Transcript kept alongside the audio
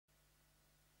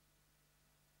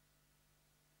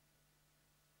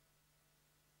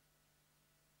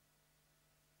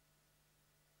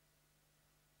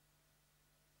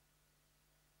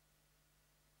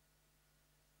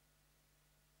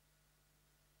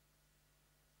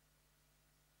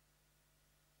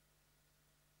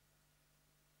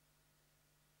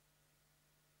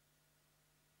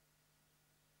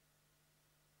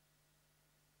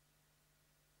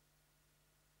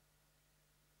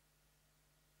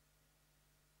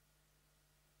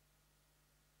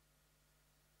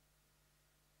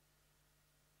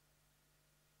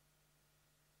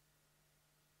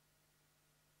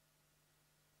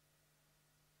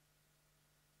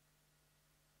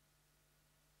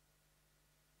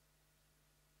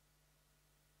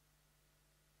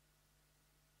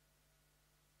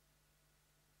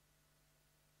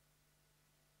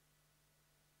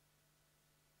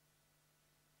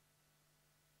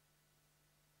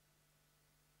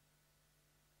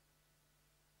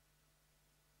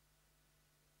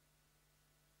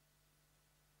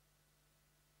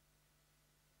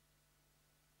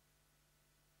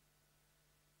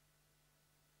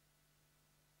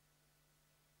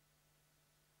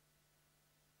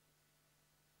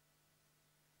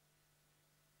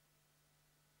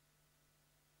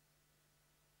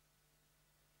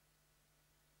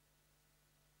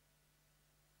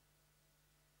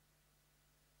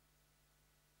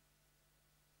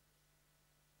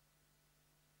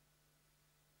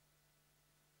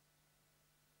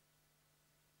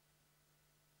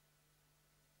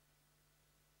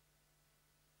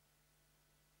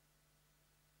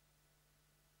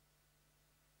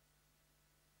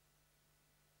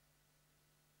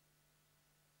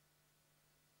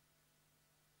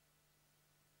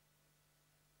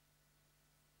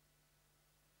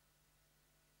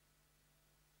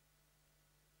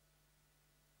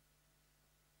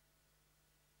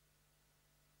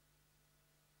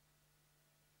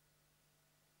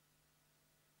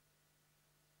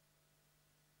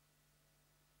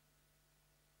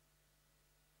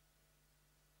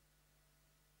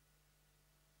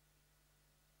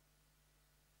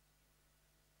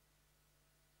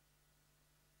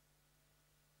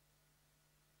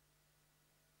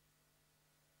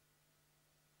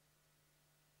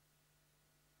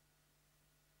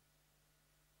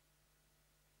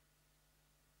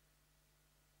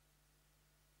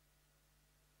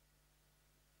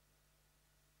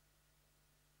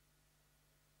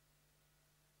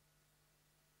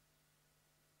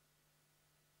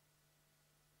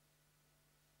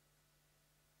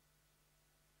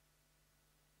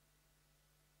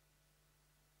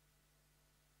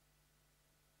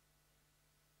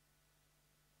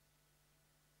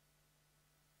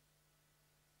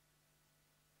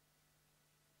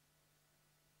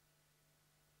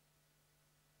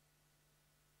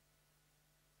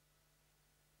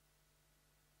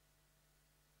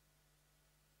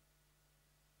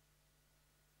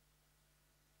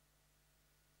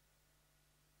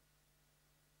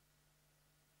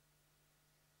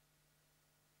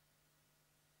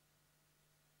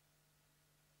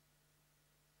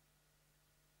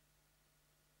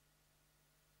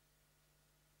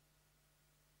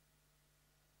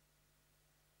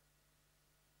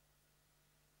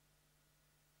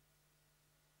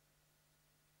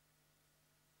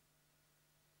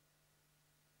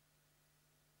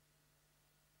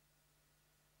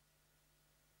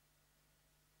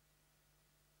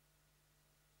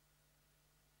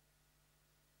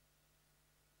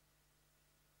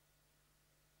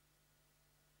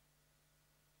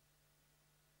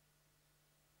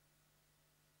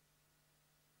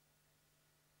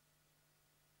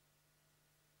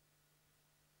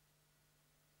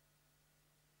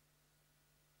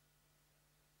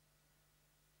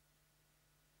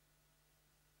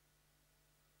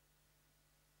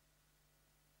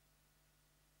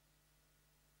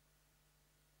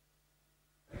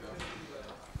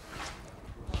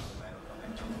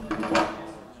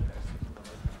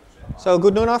So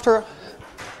good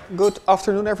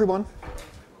afternoon, everyone.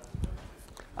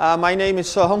 My name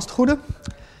is Hans Goede,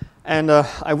 and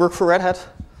I work for Red Hat.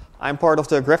 I'm part of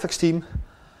the graphics team.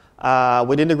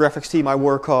 Within the graphics team, I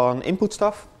work on input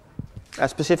stuff,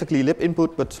 specifically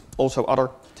libinput, but also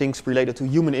other things related to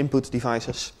human input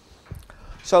devices.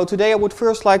 So today I would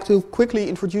first like to quickly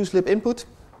introduce libinput,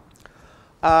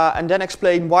 and then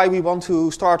explain why we want to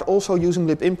start also using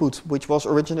libinput, which was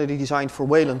originally designed for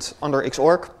Wayland under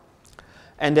Xorg.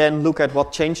 And then look at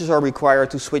what changes are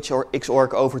required to switch our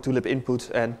Xorg over to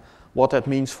libinput and what that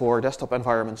means for desktop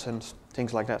environments and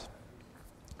things like that.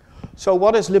 So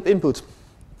what is libinput?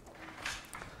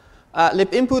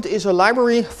 Libinput is a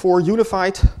library for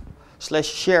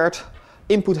unified/shared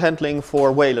input handling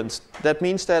for Wayland. That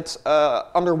means that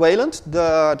under Wayland,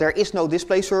 there is no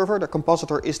display server. The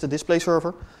compositor is the display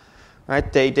server.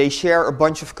 Right? They share a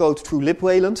bunch of code through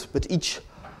libWayland, but each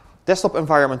desktop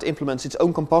environment implements its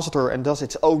own compositor and does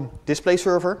its own display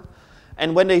server.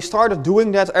 And when they started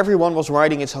doing that, everyone was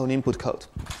writing its own input code.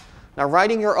 Now,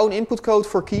 writing your own input code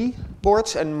for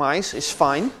keyboards and mice is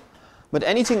fine, but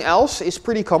anything else is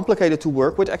pretty complicated to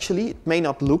work with, actually. It may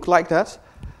not look like that,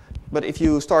 but if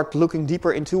you start looking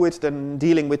deeper into it, then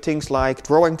dealing with things like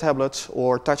drawing tablets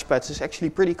or touchpads is actually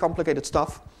pretty complicated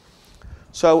stuff.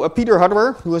 So Peter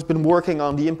Hudwer, who has been working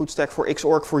on the input stack for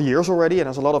Xorg for years already and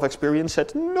has a lot of experience,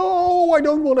 said, no, I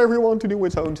don't want everyone to do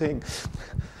its own thing.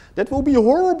 That will be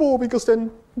horrible, because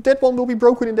then that one will be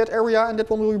broken in that area and that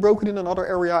one will be broken in another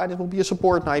area, and it will be a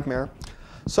support nightmare.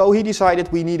 So he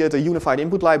decided we needed a unified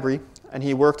input library, and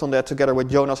he worked on that together with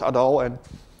Jonas Adal, and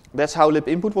that's how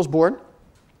libinput was born.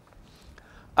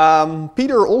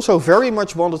 Peter also very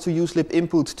much wanted to use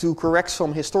libinput to correct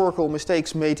some historical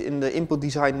mistakes made in the input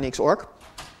design in Xorg.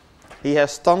 He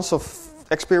has tons of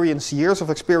experience, years of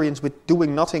experience with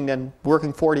doing nothing than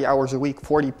working 40 hours a week,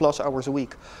 40 plus hours a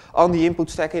week on the input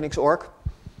stack in Xorg.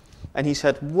 And he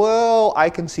said, well,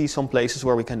 I can see some places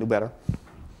where we can do better.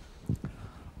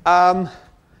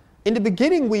 In the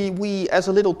beginning, we as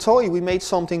a little toy, we made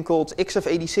something called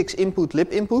xf86 input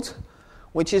libinput,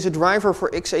 which is a driver for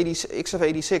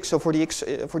xf86, so for the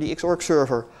Xorg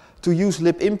server, to use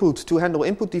libinput to handle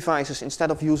input devices instead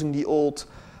of using the old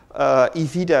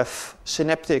evdef,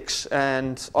 synaptics,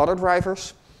 and other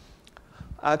drivers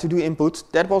to do input.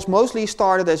 That was mostly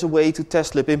started as a way to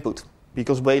test libinput,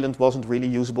 because Wayland wasn't really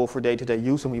usable for day-to-day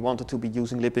use, and we wanted to be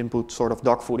using libinput, sort of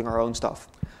dogfooding our own stuff.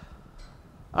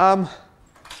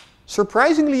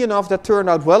 Surprisingly enough, that turned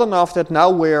out well enough that now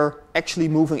we're actually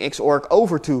moving Xorg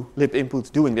over to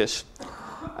libinput doing this.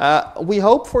 We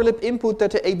hope for libinput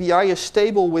that the ABI is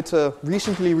stable with the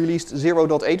recently released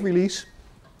 0.8 release.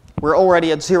 We're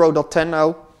already at 0.10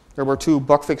 now. There were 2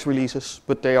 bug fix releases,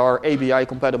 but they are ABI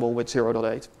compatible with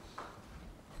 0.8.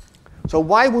 So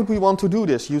why would we want to do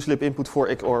this, use libinput for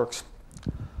Xorgs?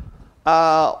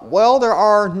 Well, there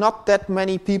are not that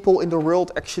many people in the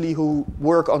world actually who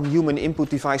work on human input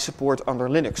device support under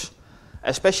Linux,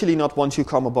 especially not once you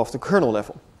come above the kernel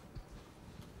level.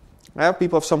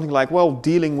 People have something like, well,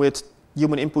 dealing with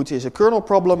human input is a kernel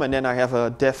problem, and then I have a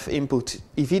dev input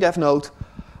evdef node,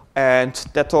 and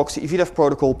that talks to evdef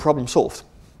protocol, problem solved.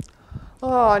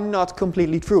 Not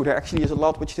completely true. There actually is a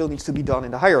lot which still needs to be done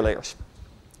in the higher layers.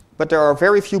 But there are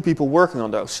very few people working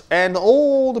on those. And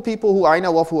all the people who I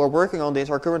know of who are working on this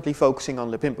are currently focusing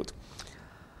on libinput.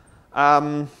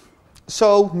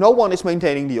 So no one is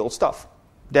maintaining the old stuff.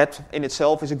 That in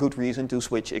itself is a good reason to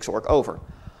switch Xorg over.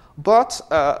 But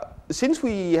since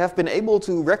we have been able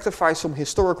to rectify some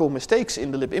historical mistakes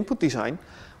in the libinput design,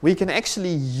 we can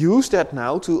actually use that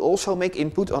now to also make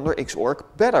input under Xorg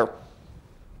better.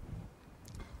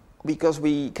 Because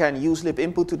we can use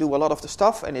libinput to do a lot of the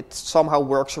stuff, and it somehow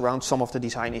works around some of the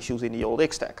design issues in the old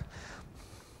X stack.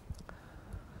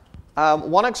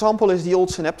 One example is the old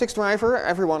synaptics driver.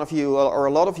 Every one of you, or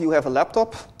a lot of you, have a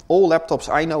laptop. All laptops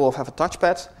I know of have a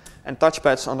touchpad, and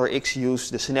touchpads under X use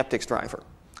the synaptics driver,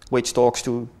 which talks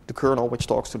to the kernel, which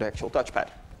talks to the actual touchpad.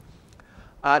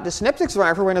 The synaptics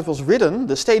driver, when it was written,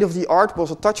 the state of the art was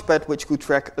a touchpad which could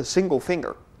track a single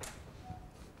finger.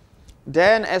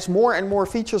 Then, as more and more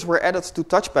features were added to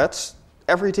touchpads,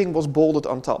 everything was bolded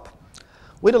on top,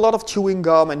 with a lot of chewing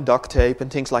gum and duct tape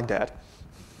and things like that.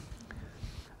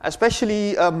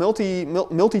 Especially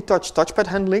multi-touch touchpad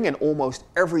handling, and almost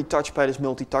every touchpad is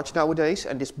multi-touch nowadays,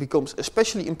 and this becomes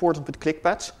especially important with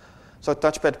clickpads. So a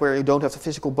touchpad where you don't have the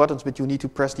physical buttons, but you need to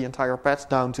press the entire pad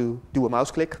down to do a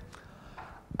mouse click,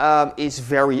 is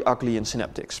very ugly in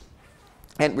Synaptics.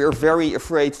 And we're very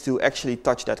afraid to actually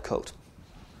touch that code.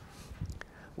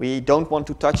 We don't want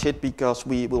to touch it because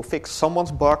we will fix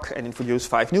someone's bug and introduce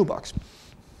 5 new bugs.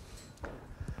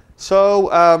 So,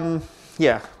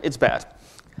 yeah, it's bad.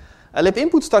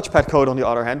 libinput's touchpad code, on the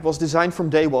other hand, was designed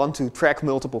from day one to track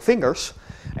multiple fingers.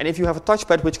 And if you have a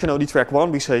touchpad which can only track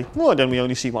one, we say, well, then we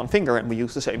only see one finger, and we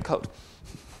use the same code.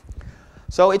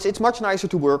 So it's much nicer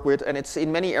to work with, and it's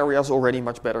in many areas already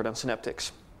much better than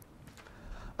Synaptics.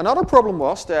 Another problem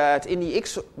was that in the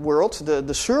X world,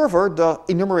 the server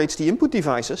enumerates the input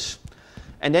devices,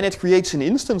 and then it creates an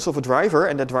instance of a driver,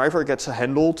 and that driver gets a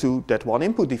handle to that one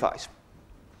input device.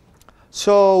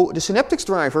 So the Synaptics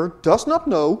driver does not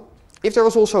know if there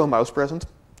is also a mouse present,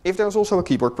 if there is also a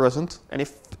keyboard present, and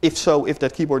if so, if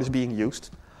that keyboard is being used.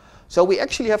 So we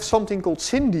actually have something called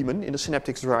SynDaemon in the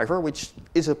Synaptics driver, which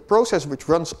is a process which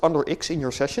runs under X in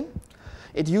your session.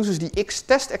 It uses the X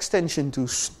test extension to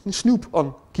snoop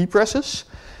on key presses,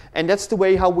 and that's the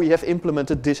way how we have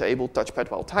implemented disabled touchpad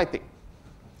while typing.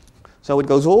 So it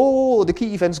goes the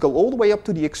key events go all the way up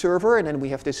to the X server, and then we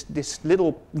have this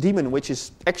little daemon which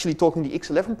is actually talking the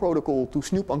X11 protocol to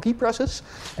snoop on key presses,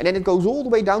 and then it goes all the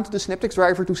way down to the Synaptics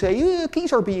driver to say,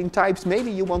 keys are being typed,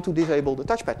 maybe you want to disable the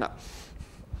touchpad now.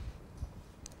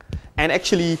 And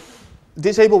actually,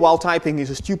 disable while typing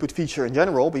is a stupid feature in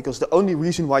general, because the only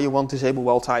reason why you want disable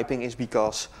while typing is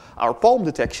because our palm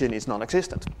detection is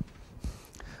non-existent.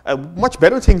 A much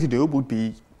better thing to do would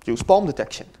be use palm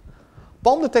detection.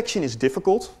 Palm detection is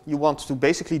difficult. You want to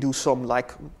basically do some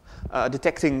like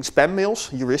detecting spam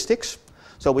mails, heuristics.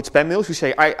 So with spam mails, you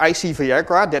say, I see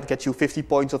Viagra, that gets you 50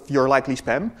 points of your likely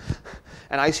spam.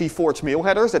 And I see forged mail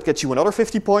headers, that gets you another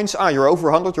 50 points. You're over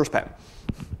 100, you're spam.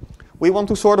 We want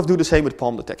to sort of do the same with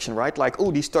palm detection, right? Like,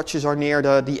 these touches are near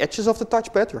the edges of the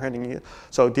touchpad. You're handing it.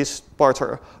 So these parts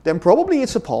are, then probably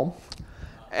it's a palm.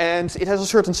 And it has a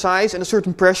certain size and a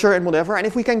certain pressure and whatever. And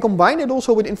if we can combine it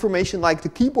also with information like the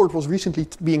keyboard was recently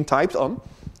being typed on,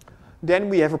 then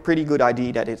we have a pretty good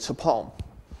idea that it's a palm.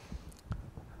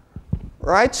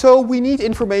 Right, so we need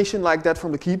information like that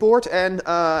from the keyboard. And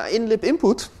in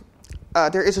libinput,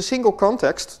 there is a single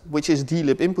context, which is the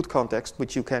libinput context,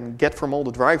 which you can get from all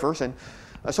the drivers. And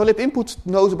so libinput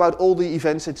knows about all the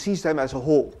events and sees them as a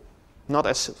whole, not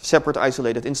as separate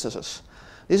isolated instances.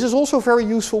 This is also very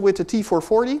useful with the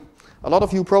T440. A lot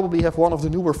of you probably have one of the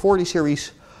newer 40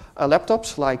 series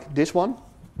laptops, like this one,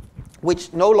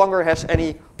 which no longer has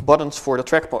any buttons for the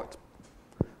trackpad.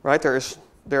 Right?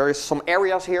 There is some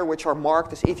areas here which are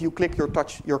marked as if you click your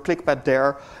clickpad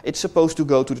there, it's supposed to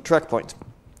go to the track point.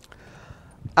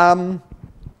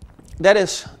 That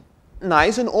is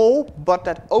nice and all, but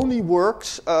that only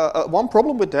works. One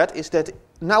problem with that is that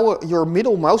now your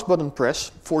middle mouse button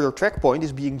press for your track point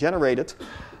is being generated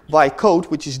by code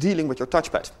which is dealing with your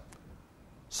touchpad.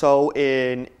 So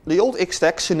in the old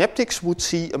X-Stack, Synaptics would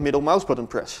see a middle mouse button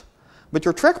press. But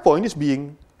your track point is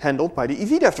being handled by the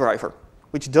EVDEF driver,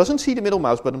 which doesn't see the middle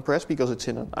mouse button press because it's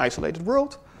in an isolated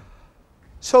world.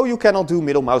 So you cannot do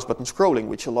middle mouse button scrolling,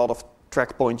 which a lot of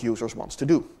track point users wants to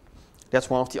do. That's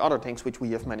one of the other things which we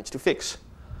have managed to fix.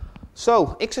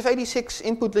 So, XF86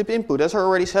 input libinput, as I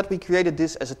already said, we created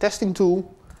this as a testing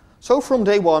tool. So from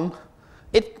day one,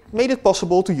 it made it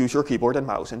possible to use your keyboard and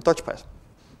mouse and touchpad.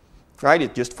 Right?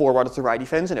 It just forwarded the right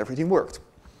events and everything worked.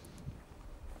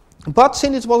 But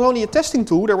since it was only a testing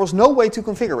tool, there was no way to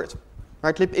configure it.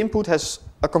 Right? libinput has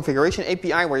a configuration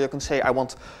API where you can say, I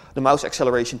want the mouse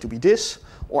acceleration to be this,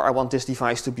 or I want this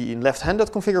device to be in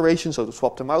left-handed configuration, so to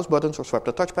swap the mouse buttons or swap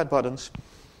the touchpad buttons.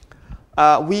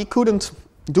 We couldn't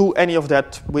do any of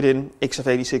that within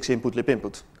XF86 input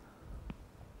libinput.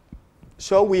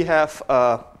 So we have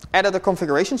added a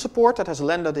configuration support that has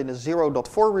landed in a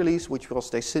 0.4 release, which was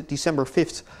December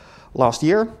 5th last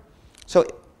year. So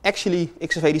actually,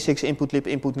 XF86 input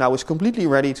libinput now is completely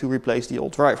ready to replace the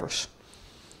old drivers.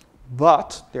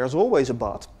 But there's always a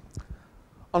but.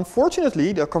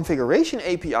 Unfortunately, the configuration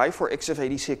API for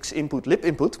XF86 input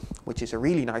libinput, which is a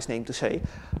really nice name to say,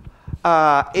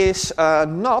 is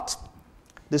not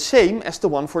the same as the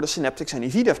one for the Synaptics and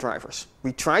EVDEF drivers.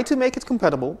 We tried to make it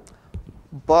compatible,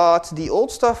 but the old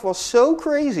stuff was so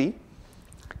crazy,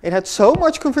 it had so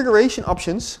much configuration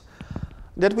options,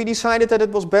 that we decided that it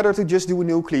was better to just do a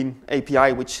new clean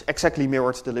API, which exactly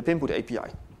mirrored the libinput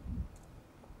API.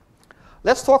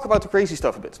 Let's talk about the crazy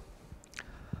stuff a bit.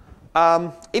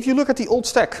 If you look at the old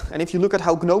stack, and if you look at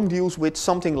how GNOME deals with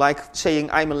something like saying,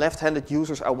 I'm a left-handed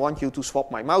user, I want you to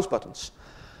swap my mouse buttons.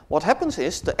 What happens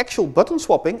is the actual button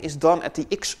swapping is done at the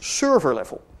X server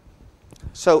level.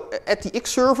 So at the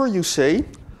X server you say,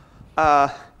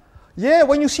 yeah,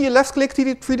 when you see a left click,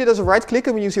 treat it as a right click,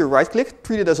 and when you see a right click,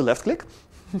 treat it as a left click.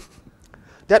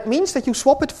 That means that you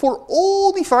swap it for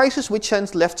all devices which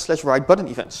send left/right button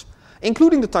events,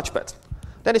 including the touchpad.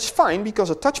 That is fine because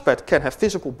a touchpad can have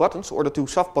physical buttons or the two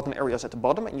soft button areas at the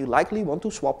bottom, and you likely want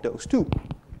to swap those two.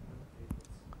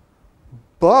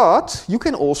 But you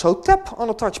can also tap on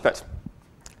a touchpad.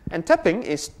 And tapping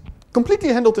is completely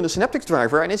handled in the Synaptics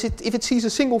driver, and if it sees a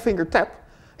single finger tap,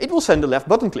 it will send a left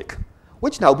button click,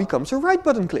 which now becomes a right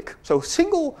button click. So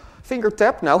single finger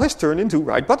tap now has turned into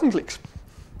right button clicks.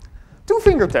 Two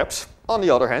finger taps, on the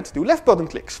other hand, do left button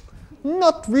clicks.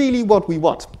 Not really what we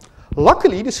want.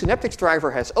 Luckily, the Synaptics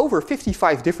driver has over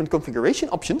 55 different configuration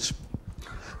options.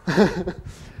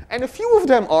 And a few of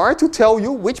them are to tell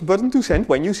you which button to send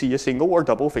when you see a single or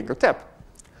double finger tap.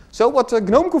 So what the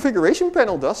GNOME configuration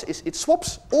panel does is it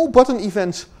swaps all button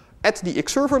events at the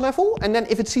X server level, and then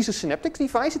if it sees a Synaptics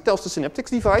device, it tells the Synaptics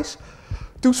device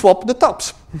to swap the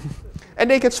taps. And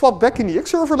they get swapped back in the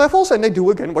X server levels, and they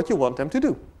do again what you want them to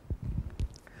do.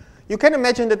 You can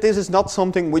imagine that this is not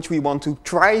something which we want to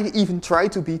even try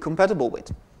to be compatible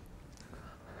with.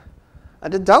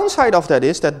 And the downside of that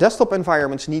is that desktop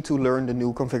environments need to learn the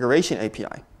new configuration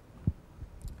API.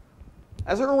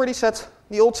 As I already said,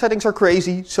 the old settings are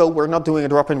crazy, so we're not doing a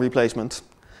drop-in replacement.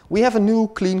 We have a new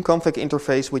clean config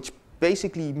interface which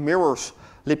basically mirrors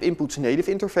libinput's native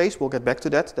interface. We'll get back to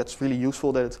that. That's really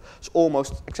useful that it's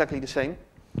almost exactly the same.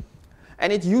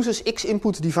 And it uses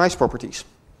Xinput device properties.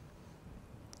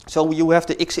 So you have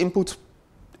the Xinput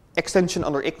extension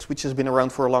under X, which has been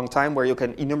around for a long time, where you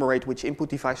can enumerate which input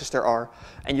devices there are.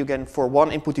 And you can, for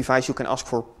one input device, you can ask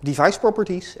for device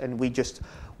properties, and which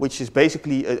is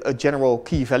basically a general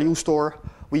key value store.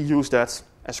 We use that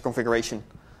as a configuration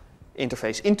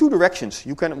interface in two directions.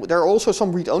 There are also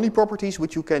some read-only properties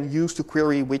which you can use to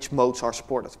query which modes are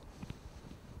supported.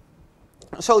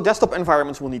 So desktop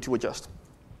environments will need to adjust.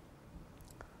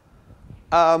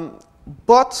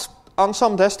 But on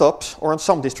some desktops or on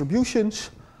some distributions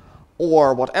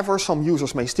or whatever, some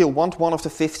users may still want one of the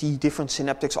 50 different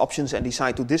Synaptics options and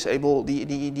decide to disable the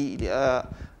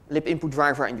libinput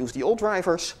driver and use the old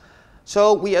drivers.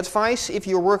 So we advise, if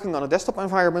you're working on a desktop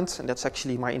environment, and that's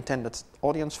actually my intended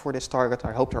audience for this target,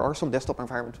 I hope there are some desktop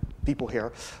environment people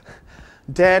here,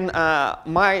 then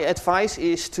my advice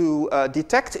is to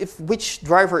detect which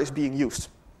driver is being used.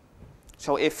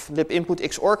 So if libinput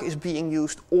Xorg is being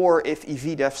used, or if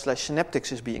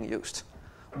evdev/synaptics is being used.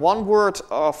 One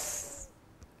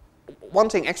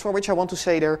thing extra which I want to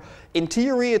say there, in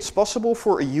theory it's possible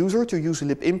for a user to use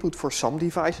libinput for some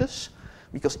devices,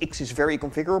 because X is very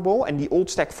configurable, and the old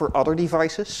stack for other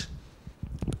devices,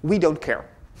 we don't care.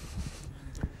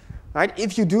 Right?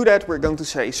 If you do that, we're going to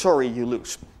say, sorry, you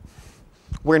lose.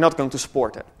 We're not going to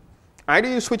support that. Either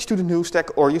you switch to the new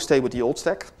stack or you stay with the old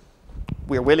stack.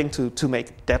 We're willing to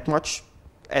make that much,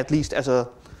 at least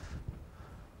for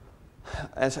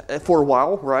a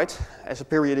while, right? As a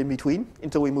period in between,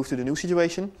 until we move to the new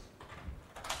situation.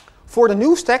 For the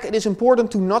new stack, it is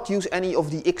important to not use any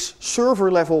of the X server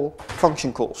level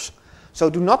function calls. So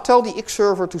do not tell the X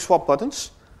server to swap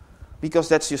buttons, because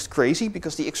that's just crazy,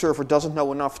 because the X server doesn't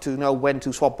know enough to know when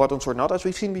to swap buttons or not, as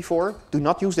we've seen before. Do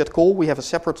not use that call. We have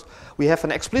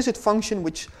an explicit function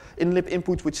which in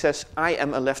libinput which says, I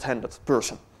am a left-handed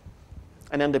person.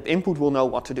 And then libinput will know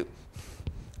what to do.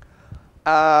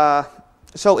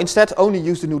 So instead, only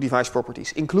use the new device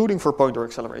properties, including for pointer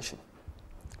acceleration.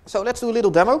 So let's do a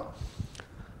little demo.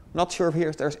 Not sure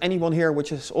if there's anyone here which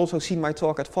has also seen my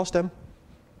talk at FOSDEM.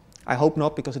 I hope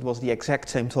not, because it was the exact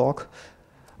same talk.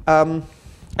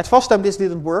 At FOSDEM this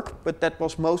didn't work, but that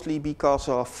was mostly because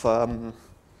of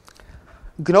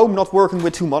GNOME not working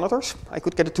with two monitors. I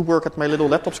could get it to work at my little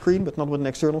laptop screen, but not with an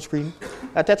external screen.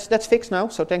 That's fixed now,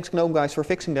 so thanks GNOME guys for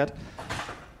fixing that.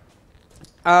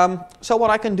 So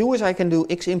what I can do is I can do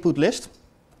Xinput list.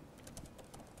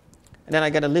 And then I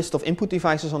get a list of input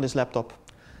devices on this laptop.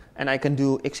 And I can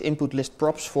do Xinput list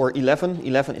props for 11.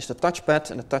 11 is the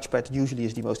touchpad, and the touchpad usually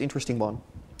is the most interesting one.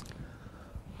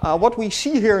 What we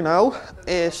see here now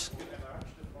is,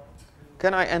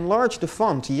 can I enlarge the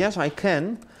font? Yes, I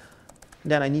can.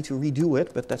 Then I need to redo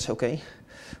it, but that's okay.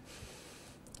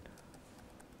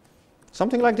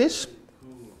 Something like this.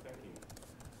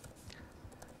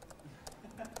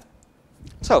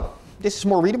 So, this is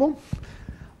more readable.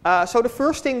 So the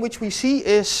first thing which we see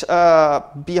is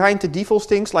behind the default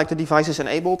things, like the device is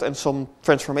enabled and some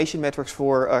transformation metrics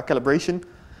for calibration,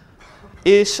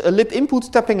 is a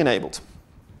libinput tapping enabled.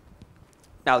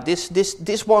 Now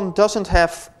this one doesn't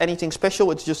have anything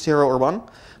special, it's just 0 or 1.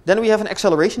 Then we have an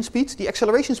acceleration speed. The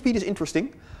acceleration speed is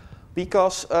interesting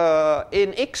because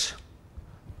in X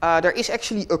there is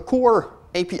actually a core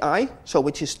API, so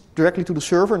which is directly to the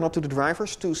server, not to the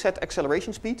drivers, to set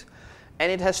acceleration speed.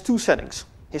 And it has two settings.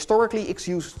 Historically, X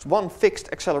used one fixed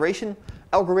acceleration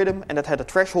algorithm, and that had a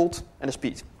threshold and a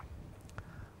speed,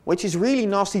 which is really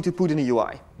nasty to put in a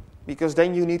UI, because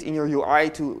then you need in your UI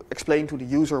to explain to the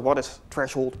user what is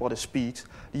threshold, what is speed.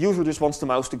 The user just wants the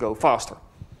mouse to go faster.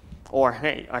 Or,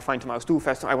 hey, I find the mouse too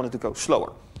fast, I want it to go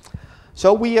slower.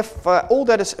 So we have all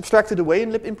that is abstracted away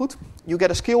in libinput. You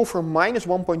get a scale from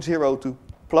 -1.0 to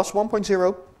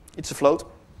 +1.0. It's a float.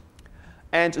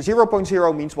 And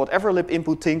 0.0 means whatever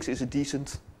libinput thinks is a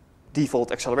decent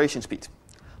default acceleration speed.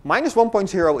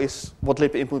 -1.0 is what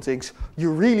libinput thinks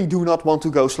you really do not want to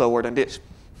go slower than this.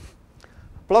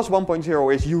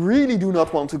 +1.0 is you really do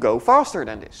not want to go faster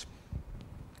than this.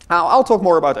 I'll talk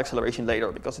more about acceleration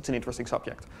later because it's an interesting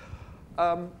subject.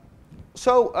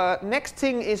 Next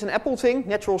thing is an Apple thing,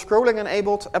 natural scrolling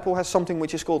enabled. Apple has something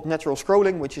which is called natural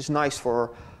scrolling, which is nice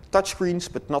for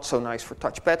touchscreens, but not so nice for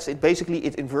touchpads.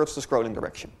 It inverts the scrolling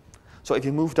direction. So if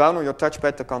you move down on your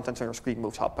touchpad, the contents on your screen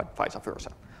moves up and vice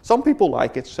versa. Some people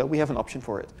like it, so we have an option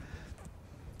for it.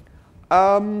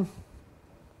 Back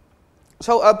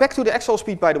to the accel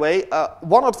speed, by the way.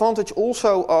 One advantage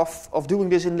also of doing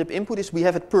this in libinput is we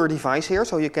have it per device here,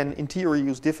 so you can, in theory,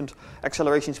 use different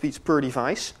acceleration speeds per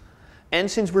device. And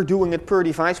since we're doing it per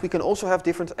device, we can also have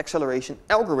different acceleration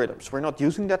algorithms. We're not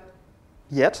using that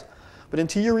yet, but in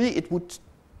theory, it would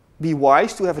be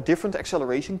wise to have a different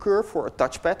acceleration curve for a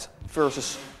touchpad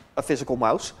versus a physical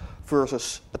mouse,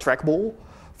 versus a trackball,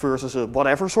 versus a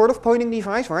whatever sort of pointing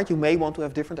device, right? You may want to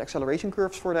have different acceleration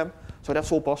curves for them, so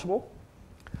that's all possible.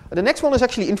 The next one is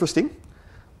actually interesting.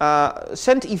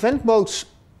 Send event modes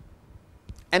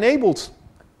enabled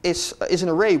is an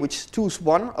array which choose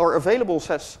one, or available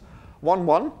says 1,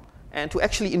 1. And to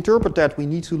actually interpret that, we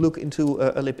need to look into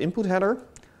a libinput header.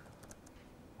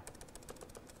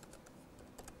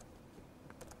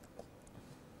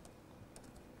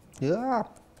 Yeah,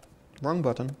 wrong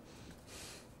button.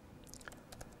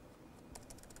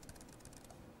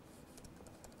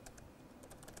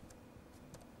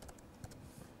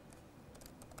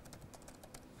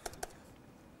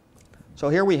 So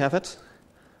here we have it.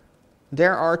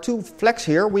 There are two flags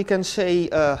here. We can say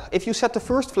if you set the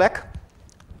first flag,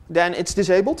 then it's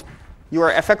disabled. You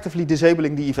are effectively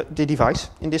disabling the device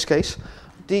in this case.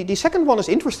 The second one is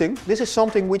interesting. This is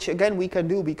something which, again, we can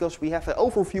do because we have an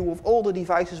overview of all the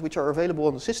devices which are available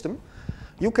on the system.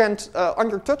 You can, on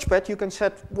your touchpad, you can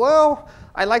set, well,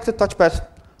 I like the touchpad,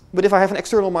 but if I have an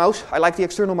external mouse, I like the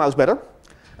external mouse better.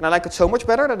 And I like it so much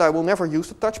better that I will never use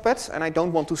the touchpad, and I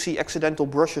don't want to see accidental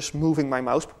brushes moving my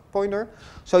mouse pointer.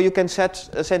 So you can set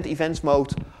send events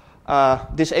mode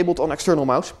disabled on external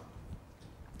mouse.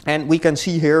 And we can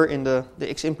see here in the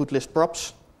X input list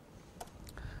props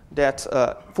that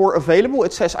for available,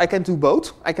 it says I can do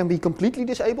both. I can be completely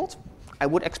disabled. I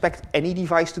would expect any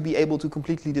device to be able to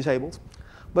completely disabled.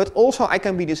 But also I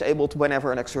can be disabled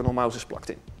whenever an external mouse is plugged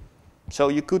in. So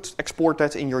you could export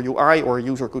that in your UI, or a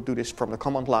user could do this from the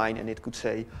command line, and it could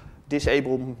say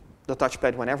disable the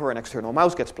touchpad whenever an external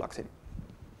mouse gets plugged in.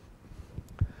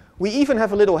 We even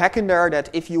have a little hack in there that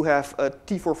if you have a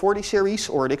T440 series,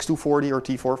 or an X240 or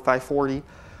T4540,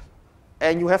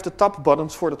 and you have the top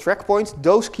buttons for the track points,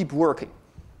 those keep working.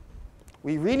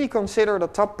 We really consider the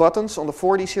top buttons on the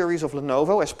 40 series of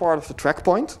Lenovo as part of the track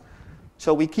point,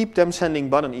 so we keep them sending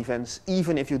button events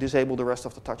even if you disable the rest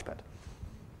of the touchpad,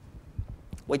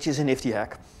 which is a nifty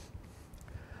hack.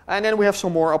 And then we have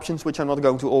some more options which I'm not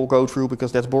going to all go through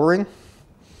because that's boring.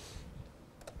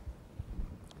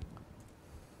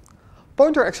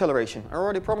 Pointer acceleration. I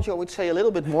already promised you I would say a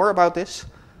little bit more about this.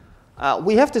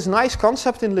 We have this nice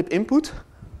concept in libinput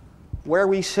where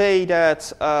we say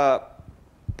that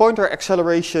pointer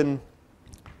acceleration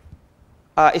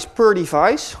is per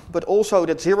device, but also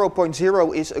that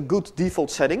 0.0 is a good default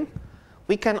setting.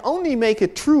 We can only make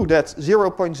it true that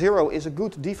 0.0 is a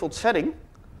good default setting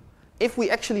if we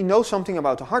actually know something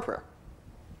about the hardware,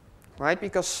 right?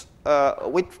 Because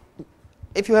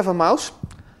if you have a mouse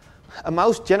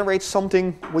generates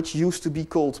something which used to be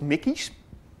called Mickeys.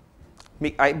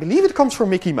 I believe it comes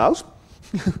from Mickey Mouse.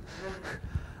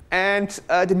 And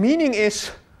the meaning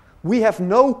is we have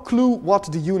no clue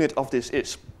what the unit of this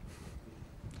is.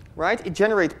 Right? It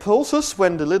generates pulses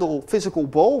when the little physical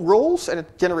ball rolls, and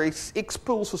it generates X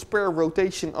pulses per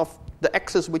rotation of the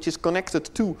axis which is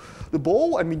connected to the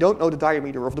ball, and we don't know the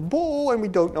diameter of the ball, and we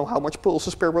don't know how much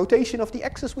pulses per rotation of the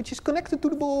axis which is connected to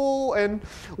the ball, and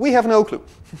we have no clue.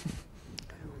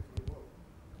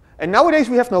 And nowadays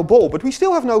we have no ball, but we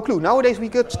still have no clue. Nowadays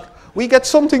we get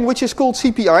something which is called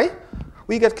CPI.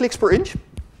 We get clicks per inch.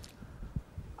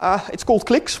 It's called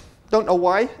clicks. Don't know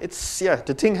why. It's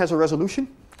the thing has a resolution.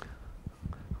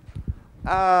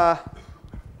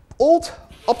 Old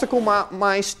optical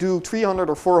mice do 300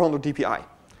 or 400 dpi.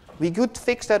 We could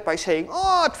fix that by saying,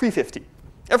 oh, 350.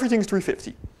 Everything's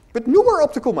 350. But newer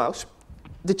optical mouse,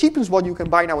 the cheapest one you can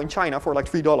buy now in China for like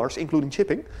 $3, including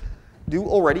shipping, do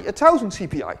already 1,000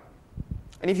 CPI.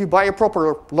 And if you buy a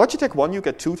proper Logitech one, you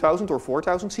get 2,000 or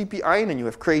 4,000 CPI, and then you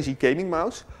have crazy gaming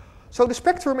mouse. So the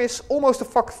spectrum is almost a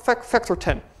factor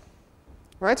 10.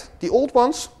 Right? The old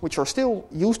ones, which are still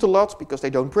used a lot because they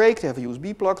don't break, they have a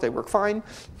USB plug, they work fine,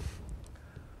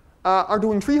 are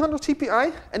doing 300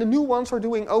 CPI, and the new ones are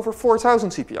doing over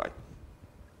 4,000 CPI.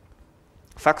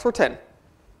 Factor 10.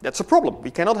 That's a problem.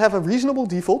 We cannot have a reasonable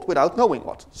default without knowing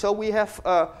what. So we have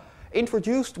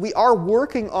introduced, we are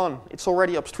working on, it's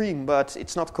already upstream, but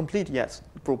it's not complete yet.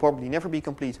 It will probably never be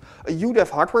complete. A UDEV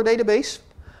hardware database,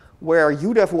 where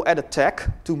UDEV will add a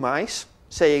tag to mice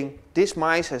saying, this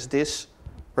mice has this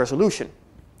resolution.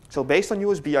 So based on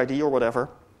USB ID or whatever.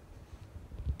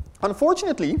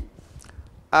 Unfortunately,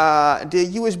 the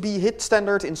USB hit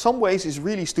standard in some ways is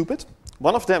really stupid.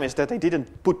 One of them is that they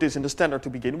didn't put this in the standard to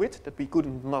begin with, that we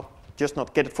couldn't just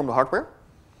not get it from the hardware.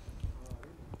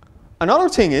 Another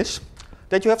thing is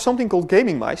that you have something called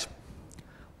gaming mice.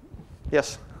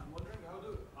 Yes? I'm wondering, how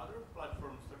do other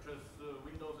platforms such as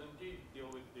Windows NT deal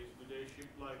with this? Do they ship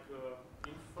like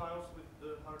inf files with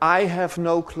the hardware? I have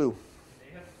no clue.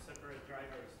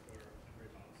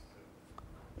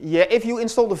 Yeah, if you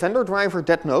install the vendor driver,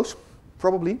 that knows,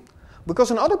 probably. Because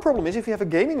another problem is if you have a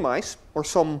gaming mice, or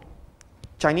some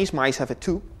Chinese mice have it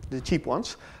too, the cheap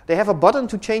ones, they have a button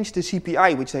to change the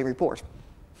CPI which they report.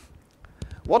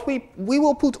 What we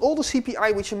will put all the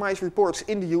CPI which a mice reports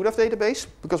in the UDEV database,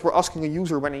 because we're asking a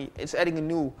user when he is adding a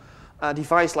new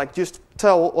device, like just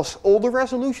tell us all the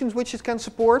resolutions which it can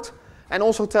support, and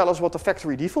also tell us what the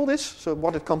factory default is, so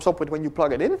what it comes up with when you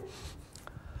plug it in.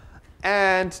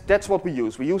 And that's what we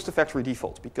use. We use the factory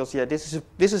default because, yeah, this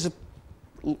is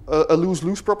a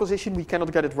lose-lose proposition. We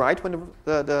cannot get it right when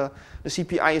the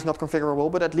CPI is not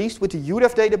configurable. But at least with the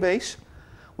UDEV database,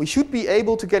 we should be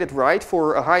able to get it right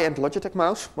for a high-end Logitech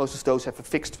mouse. Most of those have a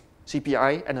fixed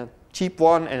CPI and a cheap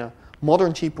one and a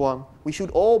modern cheap one. We should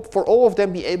for all of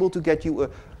them be able to get you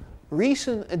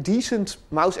a decent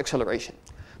mouse acceleration.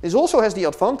 This also has the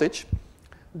advantage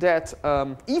that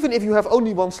even if you have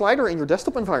only one slider in your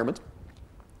desktop environment,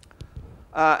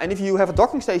 and if you have a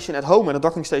docking station at home and a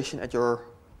docking station at your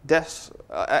desk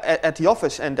at the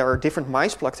office, and there are different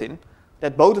mice plugged in,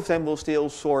 that both of them will still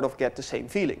sort of get the same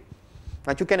feeling.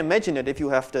 Right? You can imagine that if you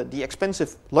have the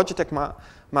expensive Logitech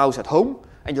mouse at home,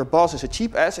 and your boss is a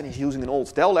cheap ass and he's using an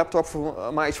old Dell laptop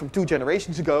from mice from 2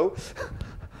 generations ago,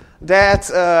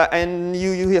 and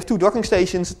you have 2 docking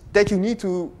stations, that you need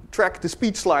to track the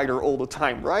speed slider all the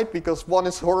time, right? Because one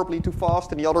is horribly too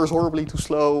fast and the other is horribly too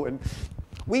slow. And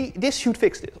this should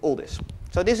fix all this.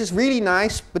 So this is really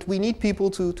nice, but we need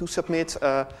people to submit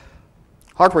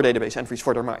hardware database entries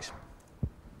for their mice.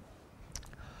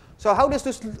 So how does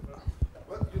this...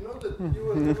 But you know that you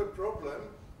will have a problem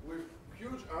with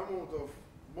huge amount of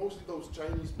mostly those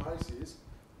Chinese mice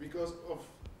because of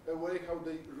a way how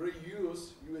they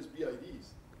reuse USB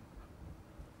IDs.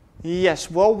 Yes,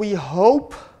 well, we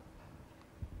hope...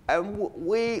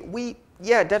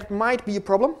 yeah, that might be a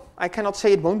problem. I cannot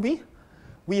say it won't be.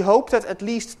 We hope that at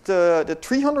least the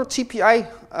 300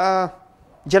 CPI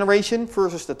generation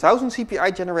versus the 1000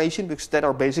 CPI generation, because that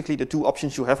are basically the 2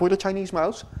 options you have with a Chinese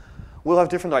mouse, will have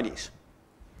different IDs.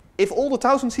 If all the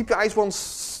 1000 CPIs want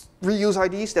reuse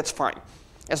IDs, that's fine.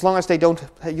 As long as they don't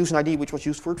use an ID which was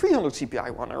used for a 300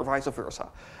 CPI one, or vice versa.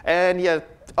 And yeah,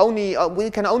 we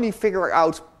can only figure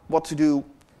out what to do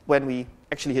when we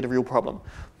actually hit a real problem.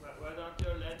 Why don't you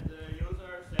let the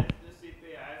user set the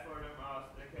CPI for the mouse?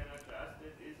 They can adjust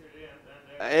it easily and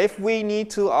then... If we need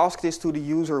to ask this to the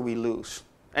user, we lose.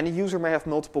 And the user may have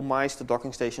multiple mice, the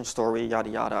docking station story, yada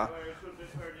yada. Well, it should be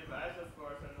per device, of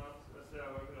course, and not a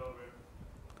server global.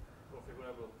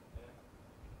 Configurable. Yeah.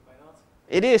 Why not?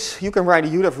 It is. You can write a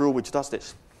UDEV rule which does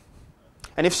this.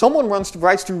 And if someone wants to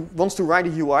write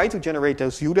a UI to generate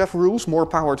those UDEV rules, more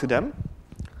power to them.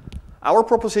 Our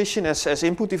proposition as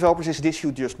input developers is this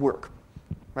should just work.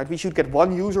 Right? We should get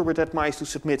one user with that mice to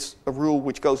submit a rule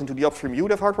which goes into the upstream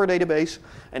UDEV hardware database,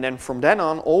 and then from then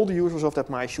on, all the users of that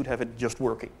mice should have it just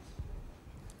working.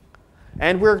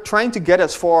 And we're trying to get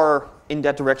as far in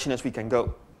that direction as we can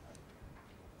go.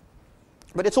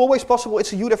 But it's always possible,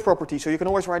 it's a UDEV property, so you can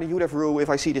always write a UDEV rule if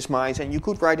I see this mice, and you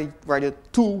could write a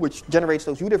tool which generates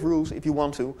those UDEV rules if you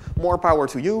want to. More power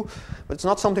to you, but it's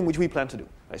not something which we plan to do,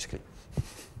 basically.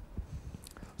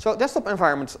 So desktop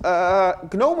environment.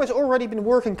 GNOME has already been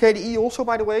working KDE also,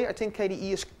 by the way. I think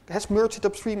KDE has merged it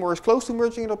upstream or is close to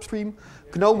merging it upstream.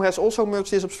 GNOME has also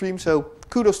merged this upstream, so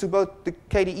kudos to both the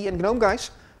KDE and GNOME guys.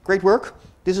 Great work.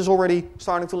 This is already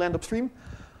starting to land upstream.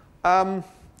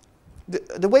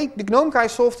 The way the GNOME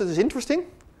guys solved it is interesting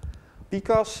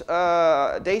because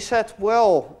they said,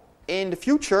 well, in the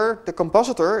future, the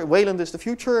compositor, Wayland is the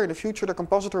future, in the future the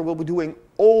compositor will be doing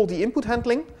all the input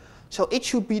handling. So it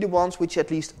should be the ones which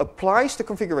at least applies the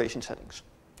configuration settings.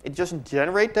 It doesn't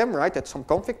generate them, right? That's some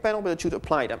config panel, but it should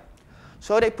apply them.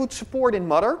 So they put support in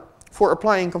Mother for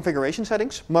applying configuration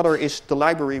settings. Mother is the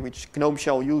library which GNOME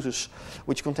Shell uses,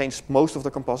 which contains most of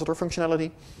the compositor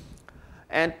functionality.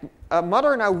 And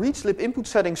Mother now reads libinput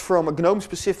settings from a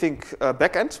GNOME-specific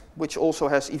backend, which also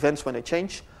has events when they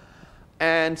change.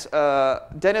 And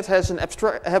then it has a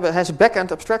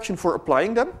backend abstraction for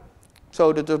applying them.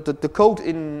 So the code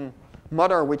in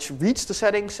Mother which reads the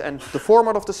settings and the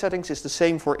format of the settings is the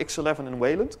same for X11 and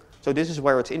Wayland. So this is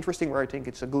where it's interesting, where I think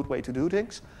it's a good way to do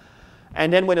things.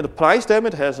 And then when it applies them,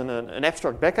 it has an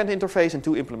abstract backend interface and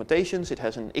two implementations. It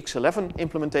has an X11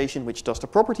 implementation which does the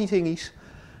property thingies.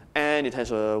 And it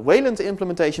has a Wayland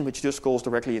implementation which just calls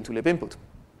directly into libinput.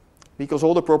 Because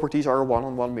all the properties are a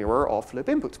one-on-one mirror of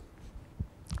libinput.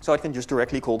 So it can just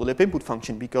directly call the libinput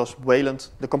function because Wayland,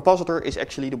 the compositor, is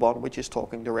actually the one which is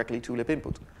talking directly to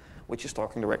libinput, which is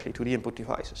talking directly to the input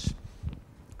devices.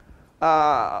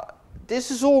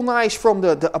 This is all nice from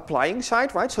the applying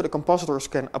side, right? So the compositors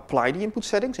can apply the input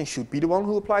settings and should be the one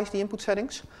who applies the input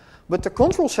settings. But the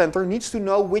control center needs to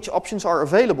know which options are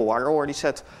available. I already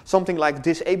said something like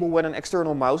disable when an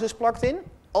external mouse is plugged in.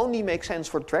 Only makes sense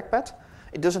for the trackpad.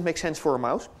 It doesn't make sense for a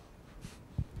mouse,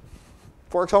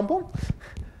 for example.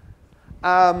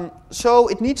 So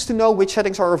it needs to know which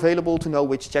settings are available, to know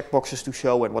which checkboxes to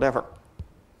show and whatever.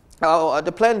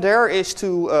 The plan there is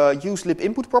to use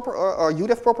libinput or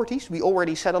UDEF properties. We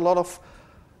already set a lot of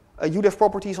UDEF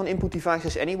properties on input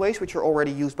devices anyways, which are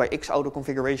already used by X auto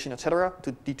configuration, etc.,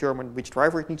 to determine which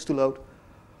driver it needs to load.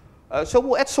 So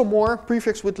we'll add some more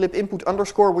prefix with libinput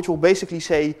underscore, which will basically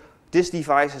say this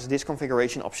device has this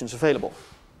configuration options available.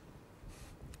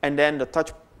 And then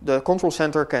the control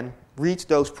center can read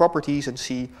those properties and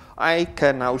see, I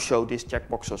can now show these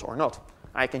checkboxes or not.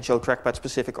 I can show trackpad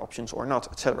specific options or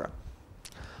not, etc.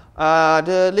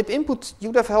 The libinput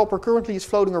UDEF helper currently is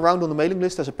floating around on the mailing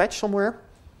list as a patch somewhere.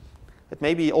 It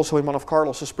may be also in one of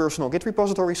Carlos's personal Git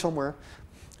repositories somewhere.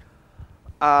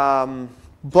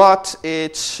 But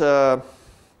it's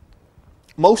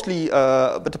mostly,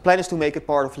 but the plan is to make it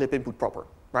part of libinput proper.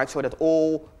 Right, so that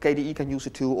all KDE can use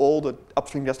it too, all the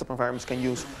upstream desktop environments can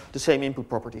use the same input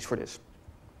properties for this.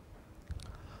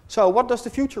 So what does the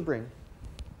future bring?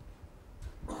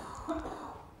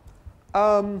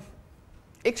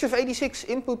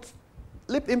 XF86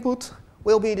 libinput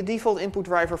will be the default input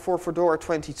driver for Fedora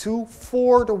 22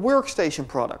 for the workstation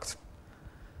product.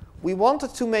 We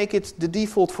wanted to make it the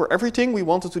default for everything. We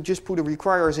wanted to just put the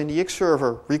requires in the X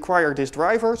server, require this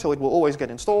driver, so it will always get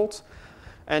installed.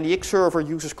 And the X server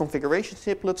uses configuration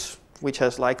snippets, which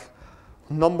has like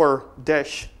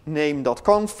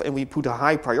number-name.conf, and we put a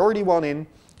high priority one in,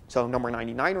 so number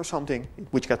 99 or something,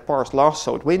 which gets parsed last,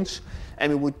 so it wins.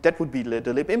 And that would be the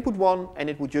libinput one, and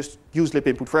it would just use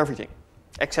libinput for everything,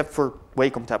 except for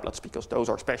Wacom tablets, because those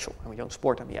are special, and we don't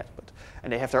support them yet.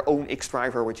 And they have their own X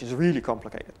driver, which is really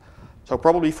complicated. So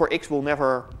probably for X, we'll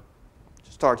never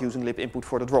start using libinput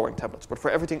for the drawing tablets, but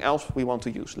for everything else, we want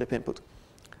to use libinput.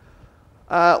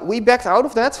 We backed out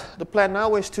of that. The plan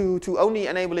now is to only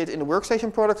enable it in the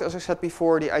workstation product. As I said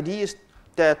before, the idea is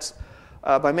that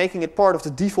by making it part of the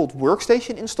default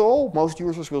workstation install, most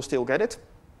users will still get it.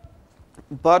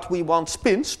 But we want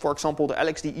spins, for example, the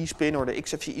LXDE spin or the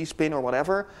XFCE spin or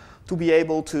whatever, to be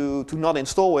able to not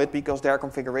install it because their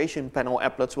configuration panel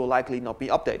applets will likely not be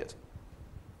updated.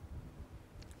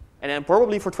 And then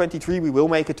probably for 23, we will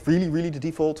make it really, really the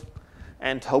default.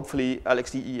 And hopefully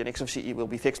LXDE and XFCE will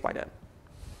be fixed by then.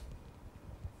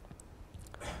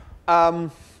 I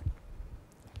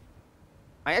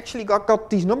actually got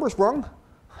these numbers wrong.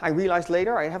 I realized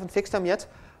later, I haven't fixed them yet.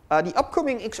 The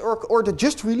upcoming Xorg, or the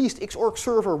just released Xorg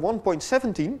server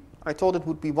 1.17, I thought it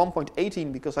would be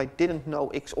 1.18 because I didn't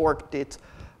know Xorg did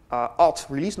odd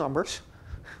release numbers.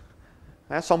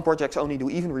 Some projects only do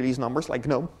even release numbers, like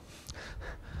GNOME.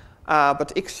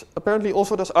 But X apparently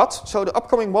also does odd. So the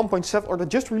upcoming 1.7, or the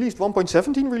just released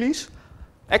 1.17 release,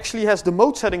 actually has the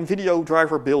mode setting video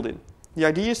driver built in. The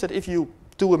idea is that if you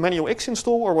do a manual X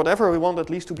install or whatever, we want at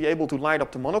least to be able to light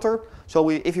up the monitor. So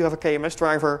if you have a KMS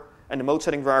driver And the mode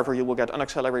setting driver, you will get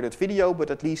unaccelerated video,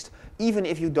 but at least even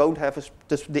if you don't have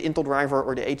the Intel driver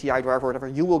or the ATI driver or whatever,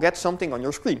 you will get something on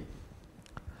your screen.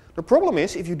 The problem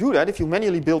is, if you do that, if you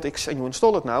manually build X and you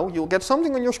install it now, you'll get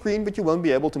something on your screen, but you won't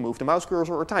be able to move the mouse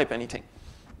cursor or type anything.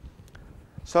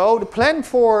 So the plan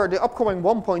for the upcoming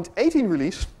 1.18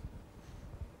 release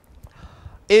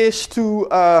is to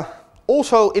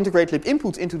also integrate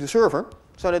libinput into the server,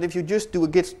 so that if you just do a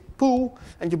git pull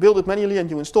and you build it manually and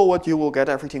you install it, you will get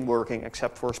everything working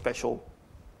except for special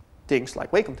things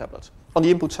like Wacom tablets on the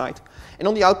input side. And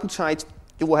on the output side,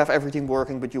 you will have everything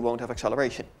working, but you won't have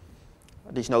acceleration.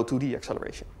 There's no 2D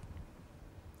acceleration.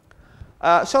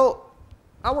 So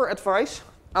our advice,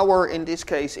 in this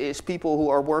case, is people who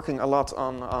are working a lot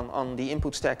on the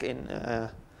input stack in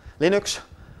Linux,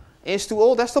 is to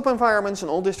all desktop environments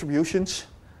and all distributions,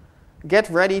 get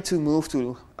ready to move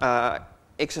to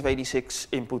x86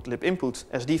 input libinput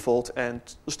as default and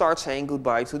start saying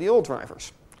goodbye to the old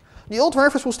drivers. The old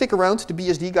drivers will stick around. The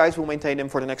BSD guys will maintain them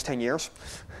for the next 10 years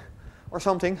or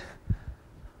something.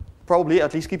 Probably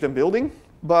at least keep them building.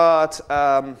 But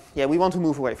yeah, we want to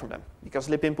move away from them because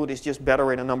libinput is just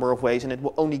better in a number of ways and it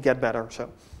will only get better.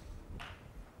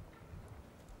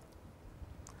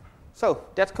 So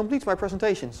that completes my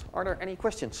presentations. Are there any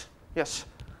questions? Yes?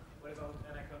 What about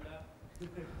Anaconda?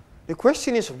 The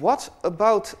question is, what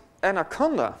about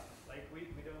Anaconda? Like we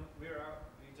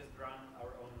just run our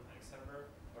own X server,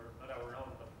 or not our own,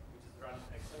 but we just run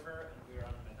X server and we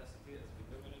run Metacity as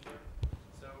window manager.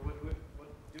 So what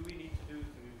do we need to do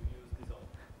to use this all?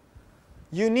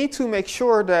 You need to make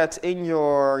sure that in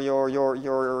your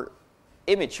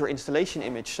image, your installation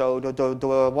image, so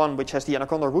the one which has the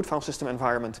Anaconda root file system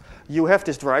environment, you have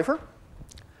this driver.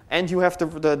 And you have the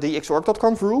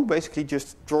xorg.conf rule, basically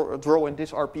just draw in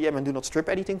this RPM and do not strip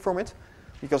anything from it.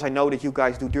 Because I know that you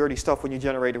guys do dirty stuff when you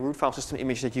generate a root file system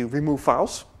image that you remove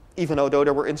files, even though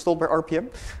they were installed by RPM.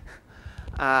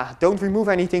 Don't remove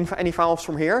any files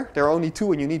from here. There are only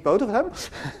 2 and you need both of them.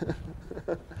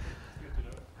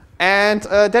 And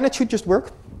then it should just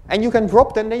work. And you can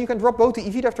drop, then you can drop both the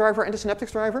evdev driver and the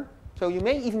synaptics driver. So you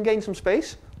may even gain some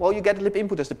space while you get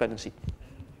libinput as dependency.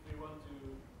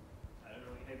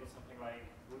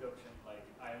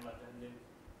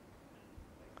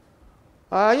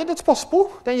 Yeah, that's possible.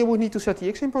 Then you would need to set the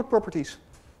X-import properties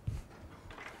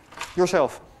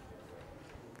yourself.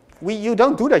 You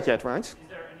don't do that yet, right? Is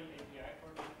there any API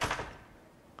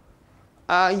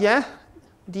for it? Yeah,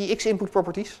 the X-input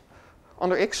properties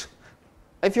under X.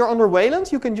 If you're under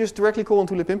Wayland, you can just directly call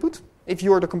into libinput. If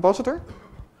you're the compositor,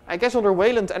 I guess under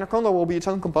Wayland, Anaconda will be its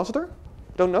own compositor.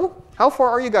 Don't know. How far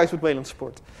are you guys with Wayland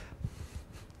support?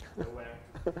 Nowhere.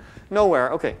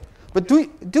 Nowhere. Okay. But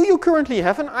do you currently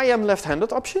have an I am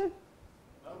left-handed option?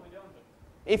 No, we don't.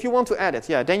 If you want to add it,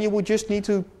 yeah, then you would just need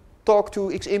to talk to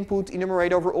Xinput,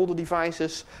 enumerate over all the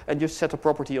devices, and just set a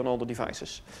property on all the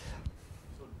devices.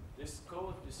 So this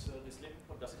code, this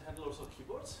libinput, does it handle also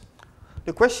keyboards?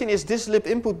 The question is, this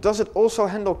libinput, does it also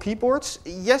handle keyboards?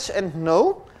 Yes and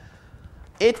no.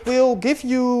 It will give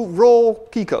you raw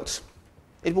key codes.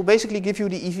 It will basically give you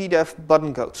the evdev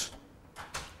button codes.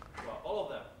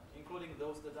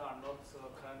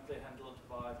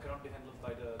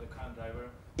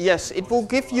 Yes, it will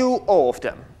give you all of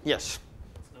them. Yes.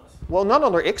 Well, not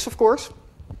under X, of course,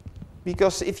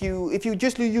 because if you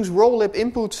just use raw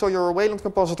libinput, so you're a Wayland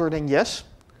compositor, then yes.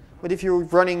 But if you're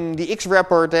running the X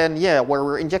wrapper, then yeah, where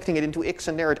we're injecting it into X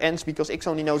and there it ends because X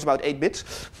only knows about 8 bits.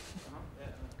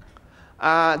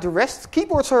 The rest,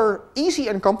 keyboards are easy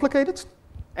and complicated.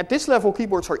 At this level,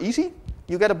 keyboards are easy.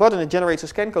 You get a button, it generates a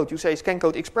scan code. You say scan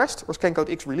code X pressed or scan code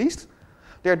X released.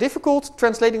 They're difficult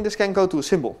translating the scan code to a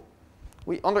symbol.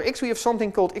 Under X we have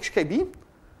something called XKB.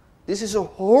 This is a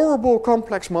horrible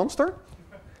complex monster.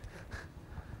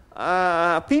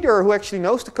 Peter, who actually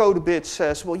knows the code a bit,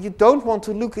 says, well, you don't want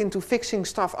to look into fixing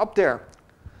stuff up there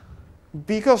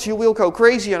because you will go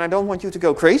crazy and I don't want you to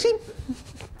go crazy,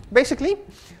 basically.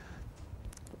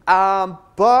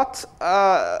 But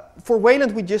for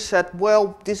Wayland we just said,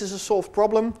 well, this is a solved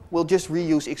problem, we'll just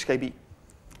reuse XKB.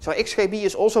 So XKB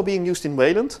is also being used in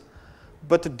Wayland.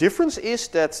 But the difference is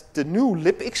that the new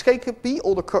libxkb,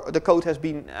 all the code has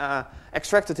been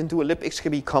extracted into a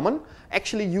libxkb common,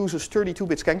 actually uses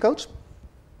 32-bit scan codes.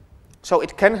 So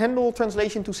it can handle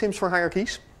translation to sims for higher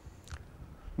keys.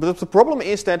 But the problem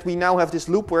is that we now have this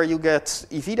loop where you get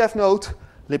evdev node,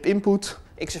 libinput,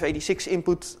 x86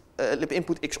 input,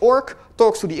 libinput xorg,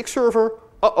 talks to the X server,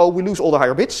 uh-oh, we lose all the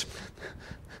higher bits.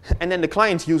 And then the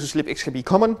client uses libxkb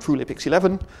common through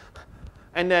libx11.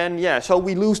 And then, yeah, so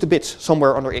we lose the bits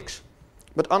somewhere under X.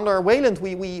 But under Wayland,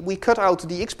 we cut out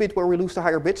the X bit where we lose the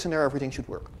higher bits, and there everything should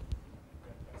work.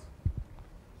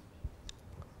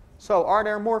 So, are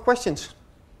there more questions?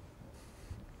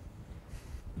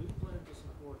 Do you plan to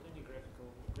support any graphics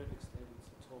tablets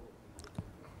at all?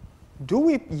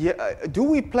 Do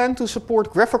we plan to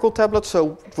support graphical tablets,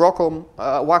 so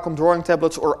Wacom drawing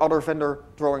tablets or other vendor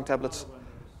drawing tablets?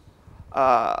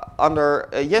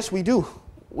 Yes, we do.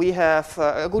 We have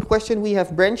a good question. We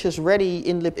have branches ready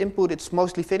in libinput. It's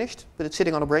mostly finished, but it's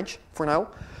sitting on a branch for now.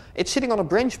 It's sitting on a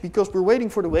branch because we're waiting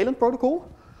for the Wayland protocol,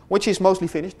 which is mostly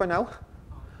finished by now.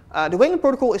 The Wayland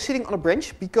protocol is sitting on a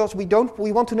branch because we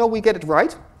want to know we get it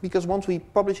right. Because once we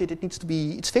publish it,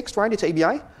 it's fixed, right? It's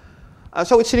ABI.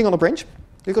 So it's sitting on a branch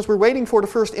because we're waiting for the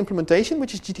first implementation,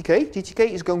 which is GTK.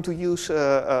 GTK is going to use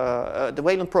the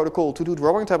Wayland protocol to do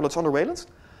drawing tablets under Wayland.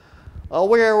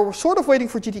 We're sort of waiting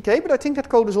for GTK, but I think that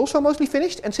code is also mostly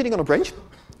finished and sitting on a branch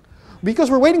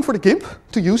because we're waiting for the GIMP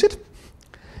to use it.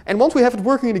 And once we have it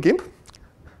working in the GIMP,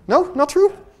 no, not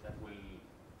true?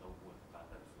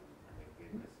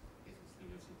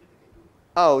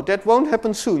 Oh, that won't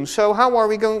happen soon. So how are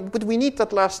we going? But we need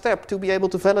that last step to be able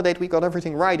to validate we got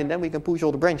everything right, and then we can push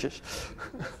all the branches.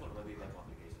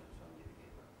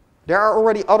 There are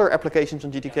already other applications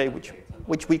on GTK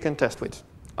which we can test with.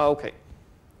 Okay. So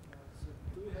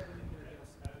do you have any areas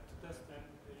to test them?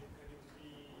 Can you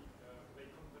see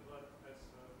Wacom tablet as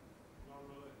a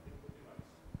normal input device?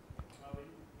 You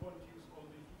won't use all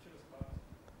the features, but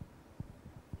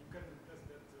you can test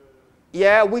that.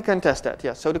 Yeah, we can test that,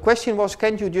 yes. So the question was,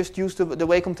 can you just use the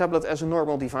Wacom tablet as a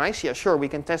normal device? Yeah, sure, we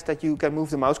can test that you can move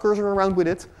the mouse cursor around with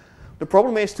it. The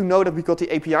problem is to know that we got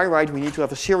the API right, we need to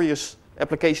have a serious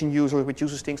application user which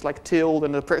uses things like tilt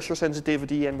and the pressure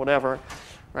sensitivity and whatever.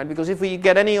 Right? Because if we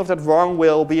get any of that wrong,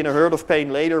 we'll be in a herd of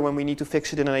pain later when we need to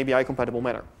fix it in an ABI-compatible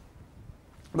manner.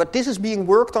 But this is being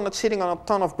worked on, it's sitting on a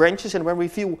ton of branches, and when we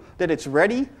feel that it's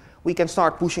ready, we can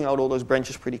start pushing out all those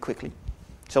branches pretty quickly.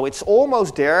 So it's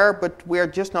almost there, but we're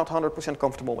just not 100%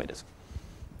 comfortable with it.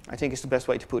 I think it's the best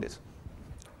way to put it.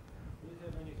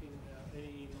 Do you have any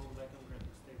non-Wacom graphics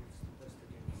tablets to test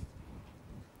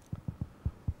against?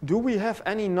 Do we have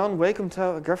any non-Wacom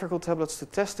graphical tablets to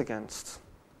test against?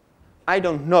 I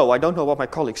don't know. I don't know what my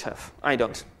colleagues have. I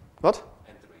don't. What?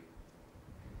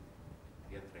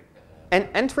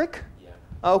 Entric? Yeah.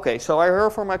 Okay, so I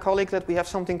heard from my colleague that we have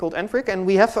something called Entric, and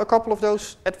we have a couple of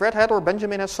those at Red Hat, or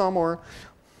Benjamin has some, or...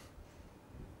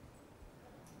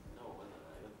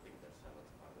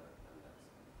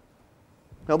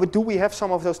 No, but do we have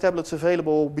some of those tablets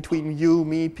available between you,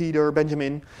 me, Peter,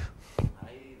 Benjamin? I don't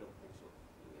think so.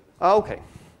 Oh, okay.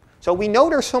 So we know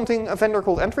there's a vendor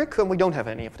called Entric, and we don't have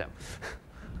any of them.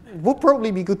 It would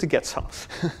probably be good to get some. Would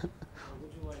you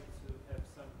like to have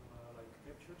some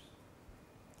captures?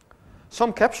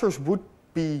 Some captures would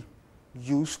be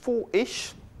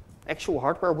useful-ish. Actual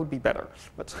hardware would be better.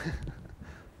 But,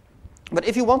 but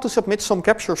if you want to submit some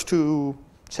captures to,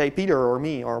 say, Peter or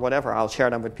me or whatever, I'll share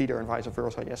them with Peter and vice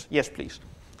versa. Yes, yes, please.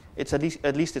 It's at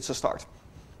least it's a start.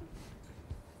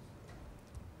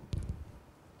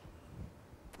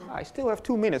 I still have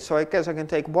 2 minutes, so I guess I can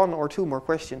take 1 or 2 more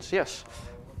questions. Yes.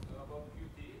 About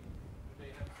Qt, do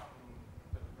they have some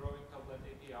drawing tablet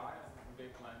API, and do they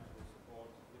plan to support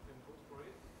libinput for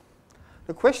it?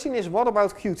 The question is, what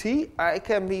about Qt? I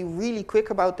can be really quick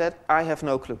about that. I have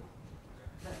no clue.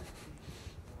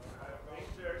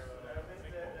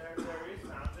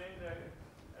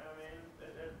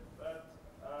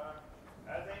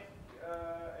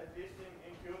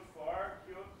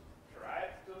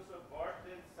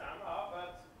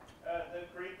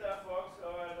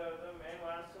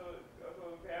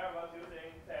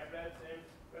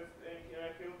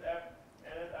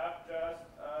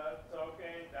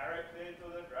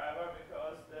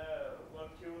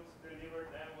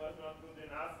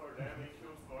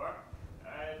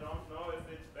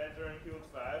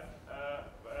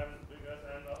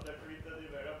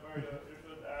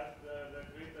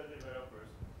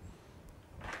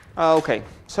 Okay,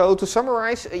 so to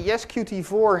summarize, yes,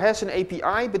 Qt4 has an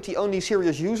API, but the only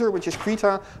serious user, which is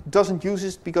Krita, doesn't use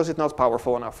it because it's not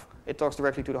powerful enough. It talks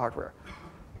directly to the hardware.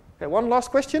 Okay, one last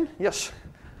question? Yes?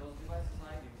 Those devices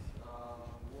IDs,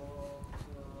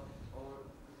 or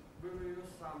will we use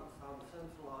some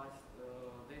centralized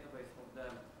database of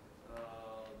them,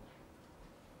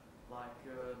 like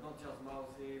not just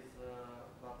mouses,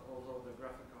 but also the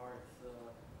graphic cards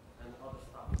and other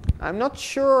stuff? I'm not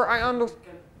sure I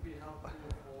understand.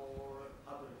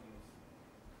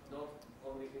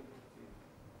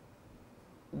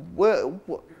 Well,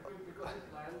 because we plan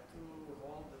to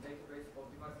hold the database of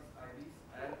devices IDs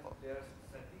and their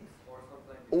settings or something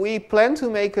like this. We plan to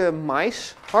make a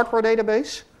mice hardware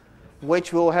database,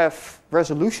 which will have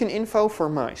resolution info for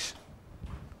mice.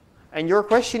 And your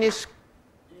question is?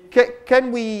 If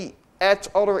can we add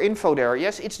other info there?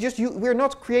 Yes, it's just we're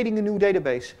not creating a new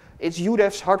database. It's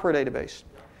UDEV's hardware database.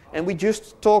 And we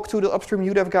just talk to the upstream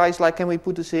UDEV guys like, can we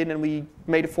put this in? And we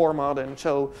made a format. And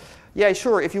so, yeah,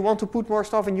 sure, if you want to put more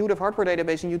stuff in UDEV hardware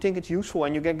database and you think it's useful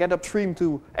and you can get upstream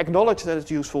to acknowledge that it's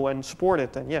useful and support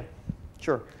it, then yeah,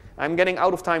 sure. I'm getting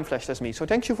out of time, Flash, that's me. So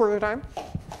thank you for your time.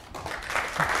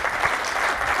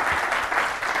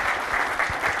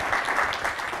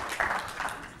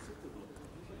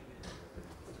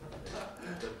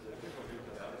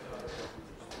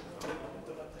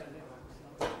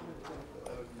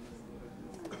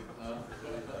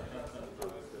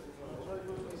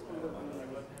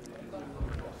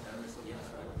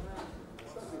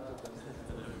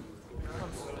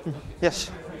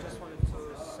 Yes. I just wanted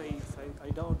to say,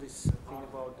 I know this thing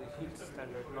about the heat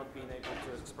standard not being able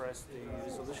to express the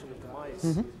resolution of the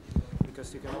mice,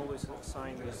 because you can always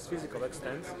assign this physical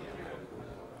extents,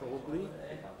 probably,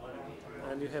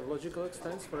 and you have logical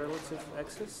extents for relative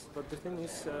access, but the thing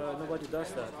is, nobody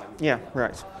does that. Yeah,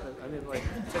 right. I mean, like,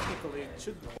 technically it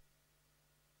should